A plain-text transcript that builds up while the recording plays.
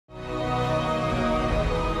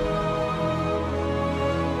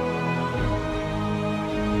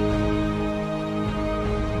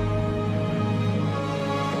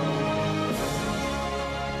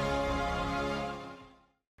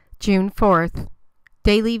June 4th,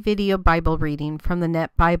 Daily Video Bible Reading from the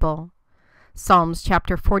Net Bible, Psalms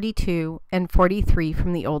chapter 42 and 43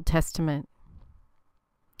 from the Old Testament.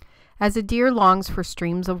 As a deer longs for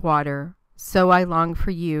streams of water, so I long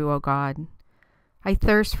for you, O God. I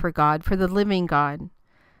thirst for God, for the living God.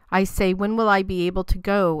 I say, when will I be able to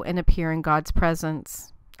go and appear in God's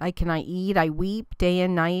presence? I cannot eat, I weep day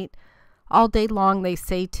and night. All day long they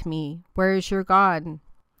say to me, where is your God?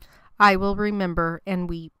 I will remember and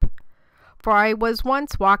weep. For I was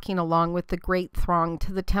once walking along with the great throng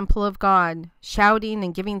to the temple of God, shouting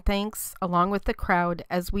and giving thanks along with the crowd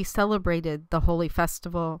as we celebrated the holy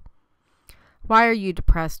festival. Why are you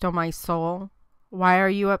depressed, O my soul? Why are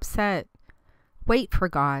you upset? Wait for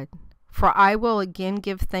God, for I will again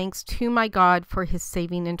give thanks to my God for his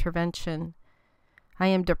saving intervention. I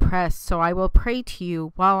am depressed, so I will pray to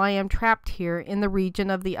you while I am trapped here in the region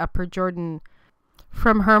of the upper Jordan.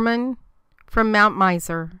 From Hermon, from Mount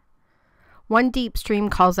Mizar. One deep stream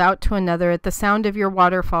calls out to another at the sound of your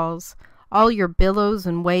waterfalls. All your billows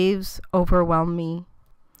and waves overwhelm me.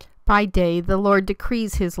 By day the Lord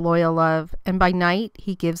decrees his loyal love, and by night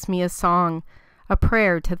he gives me a song, a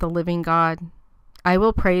prayer to the living God. I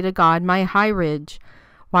will pray to God, my high ridge.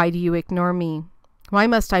 Why do you ignore me? Why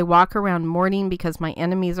must I walk around mourning because my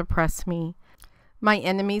enemies oppress me? My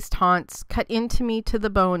enemies' taunts cut into me to the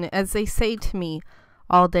bone as they say to me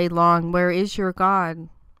all day long, where is your God?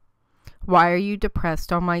 Why are you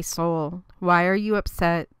depressed, O my soul? Why are you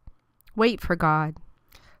upset? Wait for God,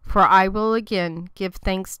 for I will again give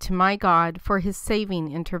thanks to my God for his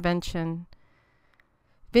saving intervention.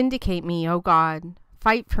 Vindicate me, O God.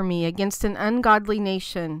 Fight for me against an ungodly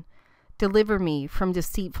nation. Deliver me from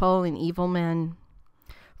deceitful and evil men.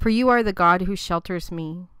 For you are the God who shelters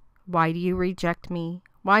me. Why do you reject me?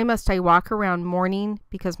 Why must I walk around mourning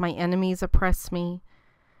because my enemies oppress me?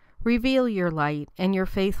 Reveal your light and your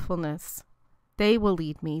faithfulness. They will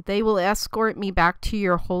lead me. They will escort me back to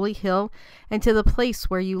your holy hill and to the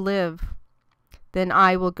place where you live. Then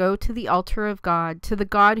I will go to the altar of God, to the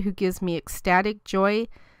God who gives me ecstatic joy,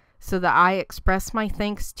 so that I express my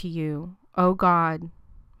thanks to you, O God,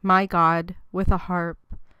 my God, with a harp.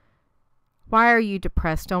 Why are you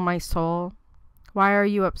depressed, O my soul? Why are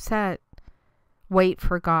you upset? Wait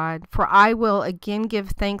for God, for I will again give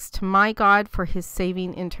thanks to my God for his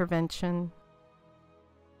saving intervention.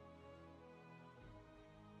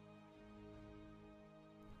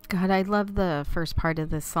 God, I love the first part of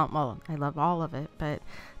this psalm. Well, I love all of it, but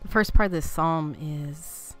the first part of this psalm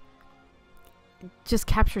just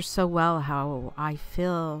captures so well how I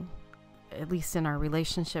feel, at least in our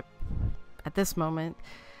relationship at this moment.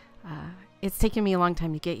 It's taken me a long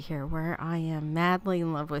time to get here, where I am madly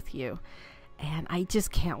in love with you. And I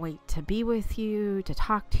just can't wait to be with you, to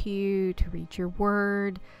talk to you, to read your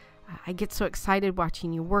word. I get so excited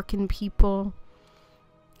watching you work in people.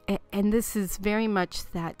 And this is very much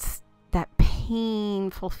that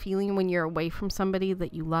painful feeling when you're away from somebody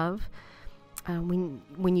that you love.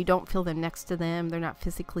 When you don't feel them next to them, they're not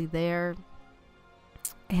physically there.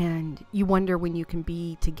 And you wonder when you can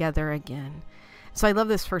be together again. So I love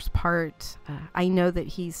this first part. I know that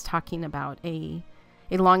he's talking about a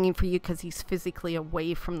longing for you because he's physically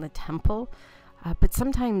away from the temple. But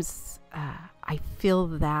sometimes I feel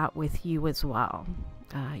that with you as well.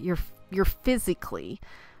 You're physically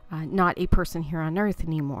not a person here on earth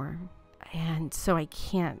anymore. And so I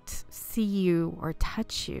can't see you or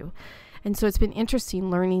touch you. And so it's been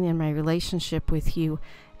interesting learning in my relationship with you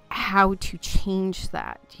how to change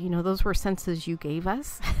that. You know, those were senses you gave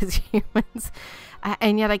us as humans,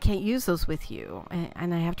 and yet I can't use those with you,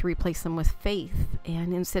 and I have to replace them with faith.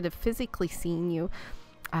 And instead of physically seeing you,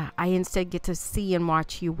 I instead get to see and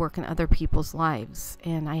watch you work in other people's lives,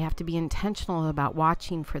 and I have to be intentional about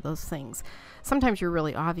watching for those things. Sometimes you're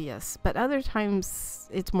really obvious, but other times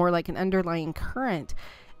it's more like an underlying current,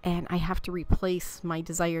 and I have to replace my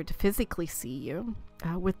desire to physically see you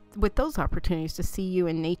with those opportunities to see you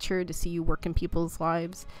in nature, to see you work in people's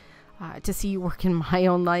lives, to see you work in my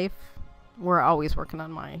own life. We're always working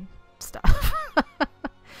on my stuff.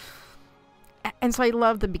 And so I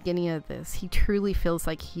love the beginning of this. He truly feels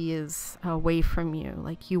like he is away from you,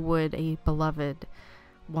 like you would a beloved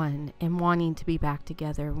one, and wanting to be back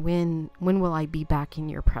together. When will I be back in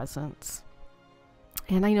your presence?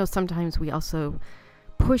 And I know sometimes we also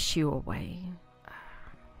push you away.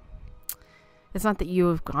 It's not that you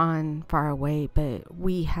have gone far away, but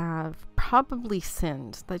we have probably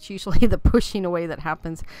sinned. That's usually the pushing away that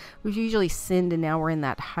happens. We've usually sinned, and now we're in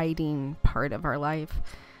that hiding part of our life.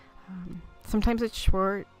 Sometimes it's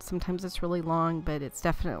short, sometimes it's really long, but it's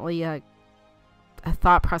definitely a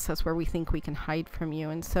thought process where we think we can hide from you.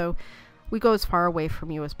 And so we go as far away from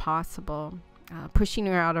you as possible, pushing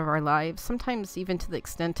you out of our lives, sometimes even to the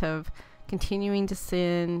extent of continuing to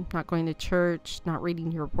sin, not going to church, not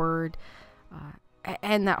reading your word,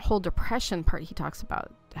 and that whole depression part he talks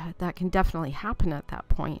about, that can definitely happen at that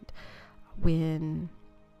point when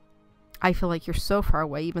I feel like you're so far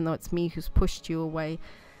away, even though it's me who's pushed you away,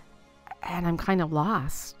 and I'm kind of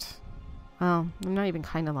lost. Well, I'm not even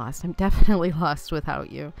kind of lost. I'm definitely lost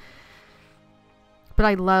without you. But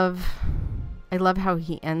I love how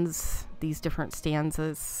he ends these different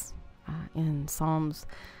stanzas in Psalms.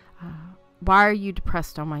 Why are you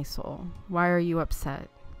depressed, O my soul? Why are you upset?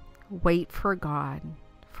 Wait for God,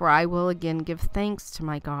 for I will again give thanks to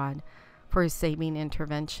my God for his saving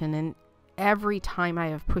intervention. And every time I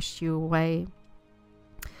have pushed you away,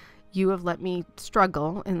 you have let me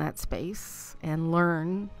struggle in that space and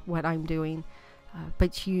learn what I'm doing.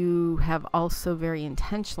 But you have also very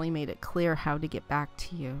intentionally made it clear how to get back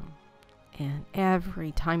to you. And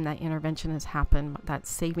every time that intervention has happened, that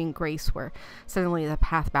saving grace where suddenly the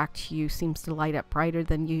path back to you seems to light up brighter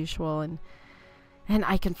than usual, and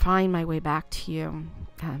I can find my way back to you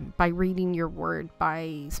by reading your word,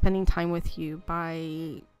 by spending time with you,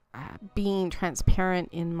 by being transparent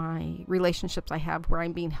in my relationships I have where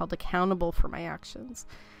I'm being held accountable for my actions.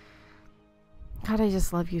 God, I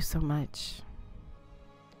just love you so much.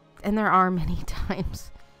 And there are many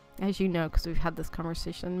times, as you know, because we've had this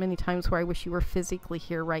conversation, many times where I wish you were physically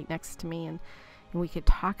here right next to me, and we could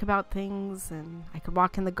talk about things, and I could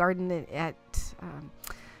walk in the garden at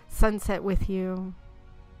sunset with you.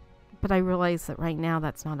 But I realize that right now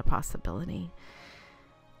that's not a possibility.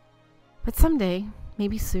 But someday,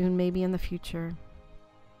 maybe soon, maybe in the future,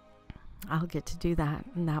 I'll get to do that,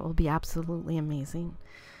 and that will be absolutely amazing.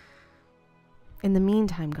 In the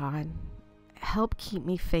meantime, God, help keep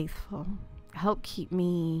me faithful. Help keep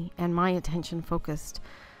me and my attention focused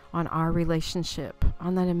on our relationship,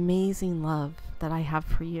 on that amazing love that I have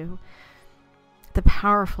for you, the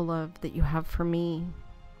powerful love that you have for me,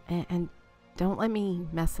 and don't let me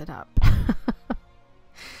mess it up.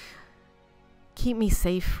 Keep me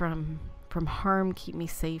safe from harm. Keep me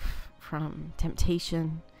safe from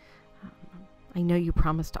temptation. I know you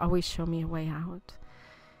promised to always show me a way out.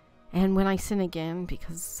 And when I sin again,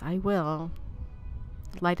 because I will,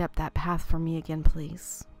 light up that path for me again,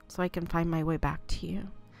 please, so I can find my way back to you.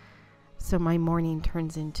 So my morning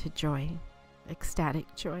turns into joy,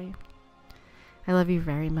 ecstatic joy. I love you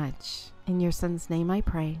very much. In your son's name I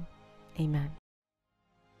pray. Amen.